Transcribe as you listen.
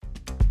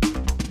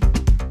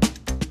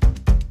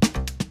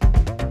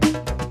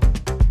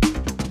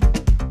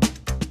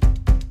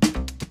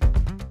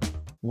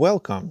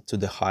Welcome to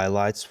the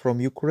Highlights from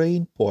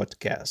Ukraine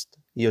podcast,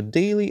 your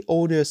daily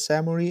audio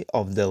summary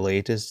of the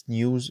latest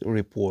news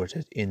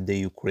reported in the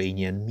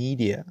Ukrainian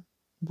media.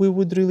 We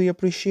would really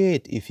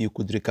appreciate if you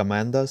could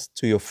recommend us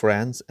to your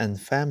friends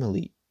and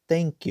family.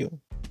 Thank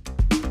you.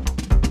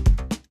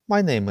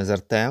 My name is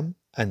Artem,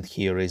 and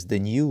here is the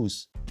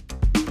news.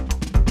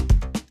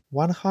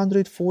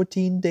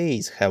 114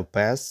 days have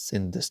passed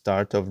since the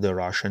start of the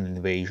Russian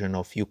invasion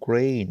of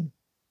Ukraine.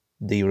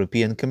 The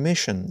European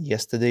Commission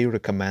yesterday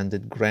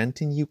recommended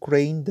granting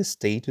Ukraine the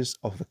status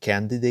of a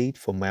candidate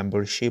for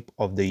membership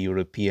of the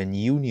European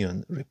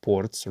Union,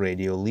 reports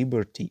Radio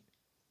Liberty.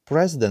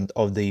 President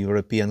of the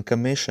European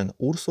Commission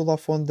Ursula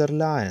von der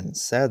Leyen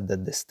said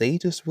that the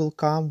status will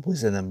come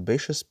with an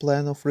ambitious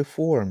plan of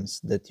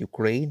reforms that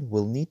Ukraine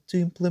will need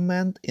to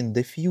implement in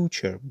the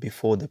future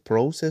before the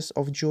process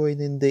of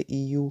joining the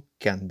EU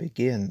can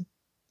begin.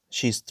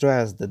 She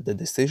stressed that the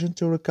decision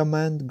to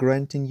recommend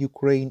granting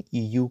Ukraine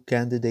EU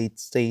candidate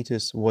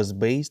status was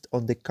based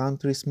on the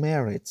country's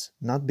merits,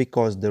 not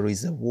because there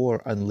is a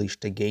war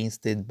unleashed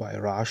against it by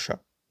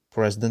Russia.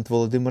 President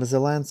Volodymyr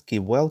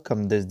Zelensky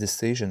welcomed this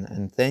decision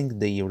and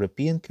thanked the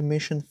European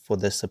Commission for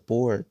the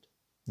support.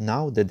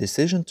 Now the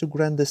decision to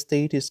grant the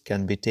status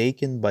can be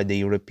taken by the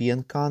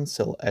European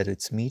Council at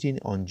its meeting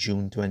on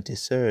June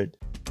 23rd.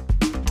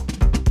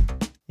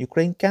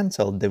 Ukraine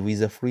cancelled the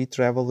visa-free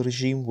travel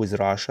regime with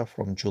Russia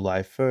from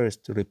July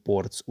 1st,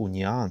 reports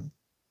Union.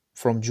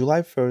 From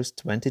July 1st,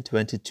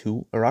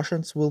 2022,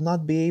 Russians will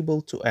not be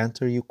able to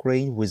enter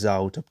Ukraine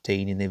without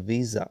obtaining a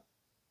visa.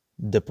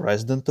 The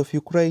President of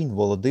Ukraine,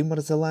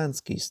 Volodymyr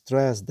Zelensky,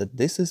 stressed that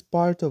this is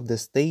part of the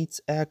state's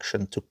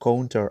action to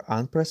counter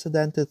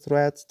unprecedented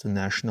threats to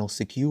national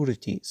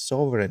security,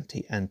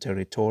 sovereignty, and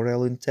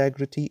territorial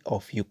integrity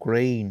of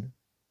Ukraine.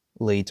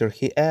 Later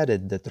he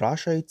added that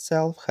Russia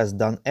itself has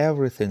done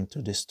everything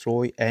to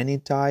destroy any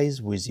ties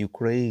with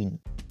Ukraine.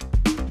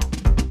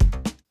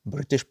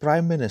 British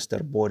Prime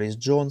Minister Boris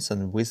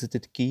Johnson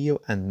visited Kyiv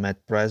and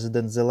met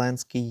President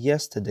Zelensky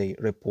yesterday,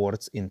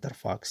 reports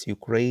Interfax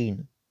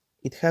Ukraine.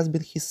 It has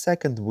been his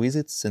second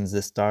visit since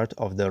the start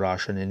of the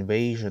Russian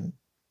invasion.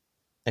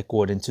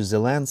 According to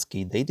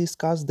Zelensky, they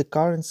discussed the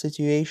current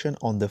situation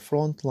on the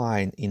front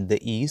line in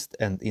the east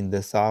and in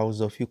the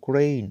south of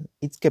Ukraine,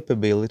 its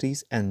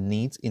capabilities and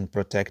needs in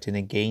protecting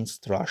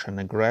against Russian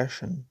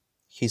aggression.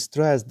 He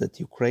stressed that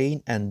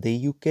Ukraine and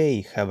the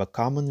UK have a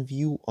common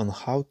view on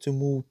how to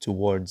move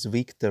towards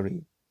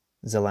victory.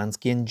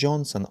 Zelensky and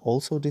Johnson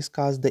also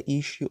discussed the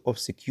issue of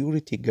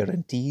security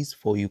guarantees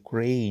for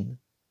Ukraine.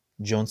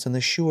 Johnson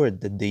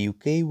assured that the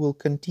UK will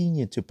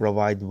continue to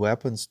provide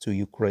weapons to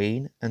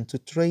Ukraine and to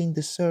train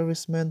the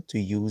servicemen to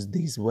use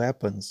these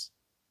weapons.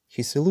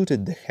 He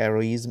saluted the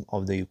heroism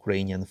of the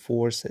Ukrainian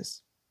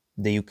forces.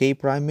 The UK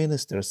Prime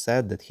Minister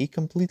said that he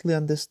completely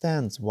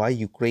understands why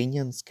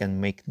Ukrainians can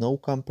make no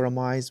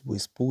compromise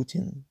with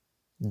Putin.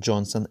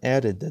 Johnson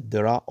added that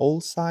there are all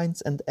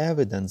signs and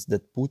evidence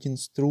that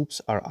Putin's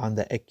troops are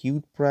under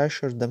acute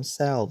pressure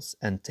themselves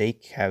and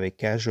take heavy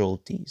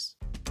casualties.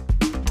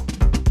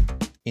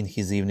 In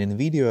his evening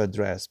video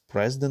address,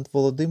 President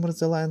Volodymyr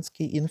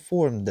Zelensky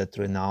informed that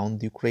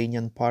renowned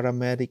Ukrainian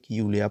paramedic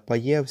Yulia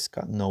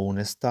Payevska, known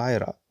as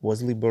Tyra,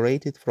 was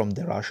liberated from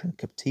the Russian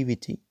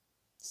captivity.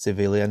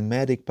 Civilian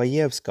medic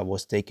Payevska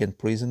was taken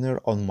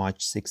prisoner on March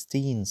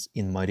 16th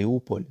in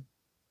Mariupol.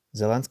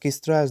 Zelensky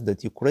stressed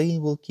that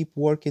Ukraine will keep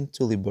working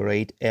to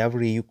liberate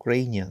every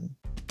Ukrainian.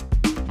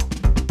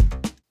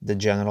 The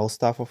General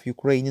Staff of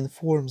Ukraine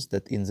informs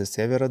that in the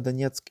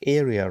Severodonetsk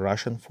area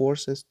Russian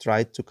forces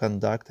tried to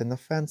conduct an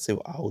offensive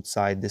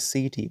outside the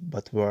city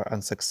but were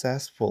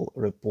unsuccessful,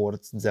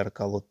 reports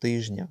Zerkalo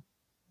Tizhnya.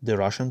 The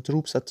Russian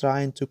troops are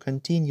trying to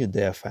continue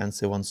the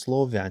offensive on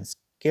Sloviansk,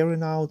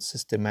 carrying out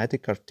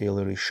systematic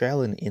artillery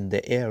shelling in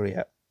the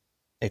area.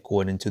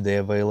 According to the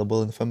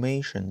available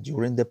information,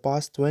 during the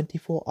past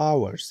 24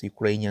 hours,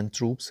 Ukrainian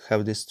troops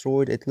have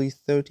destroyed at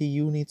least 30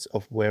 units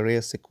of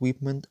various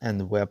equipment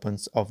and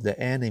weapons of the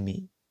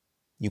enemy.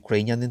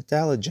 Ukrainian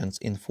intelligence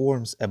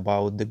informs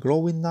about the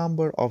growing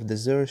number of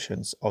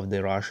desertions of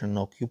the Russian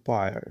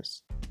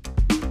occupiers.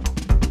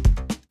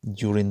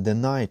 During the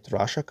night,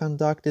 Russia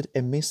conducted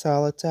a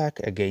missile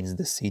attack against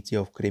the city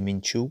of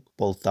Kremenchuk,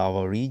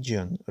 Poltava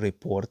region,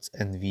 reports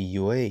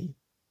NVUA.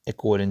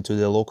 According to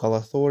the local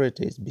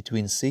authorities,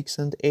 between 6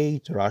 and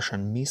 8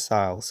 Russian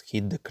missiles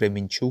hit the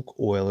Kremenchuk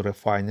oil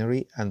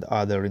refinery and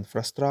other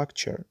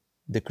infrastructure.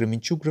 The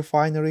Kremenchuk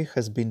refinery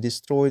has been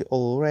destroyed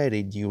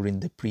already during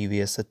the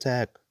previous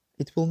attack.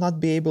 It will not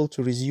be able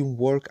to resume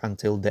work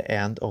until the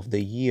end of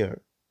the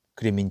year.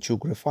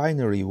 Kremenchuk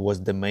refinery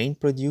was the main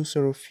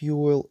producer of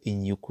fuel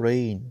in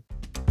Ukraine.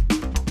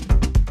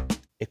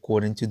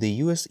 According to the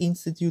US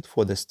Institute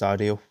for the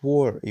Study of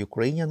War,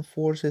 Ukrainian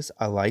forces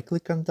are likely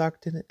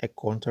conducting a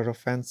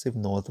counteroffensive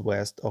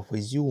northwest of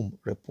Izyum,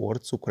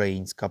 reports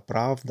Ukrainska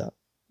Pravda.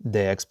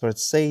 The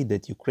experts say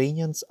that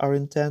Ukrainians are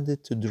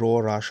intended to draw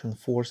Russian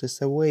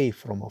forces away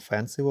from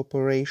offensive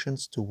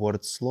operations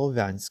towards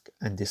Sloviansk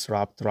and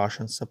disrupt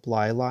Russian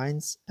supply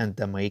lines and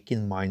are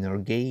making minor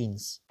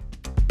gains.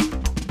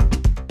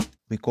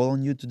 We call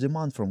on you to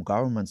demand from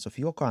governments of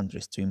your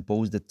countries to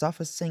impose the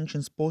toughest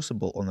sanctions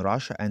possible on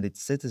Russia and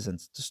its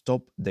citizens to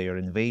stop their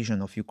invasion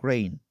of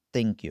Ukraine.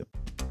 Thank you.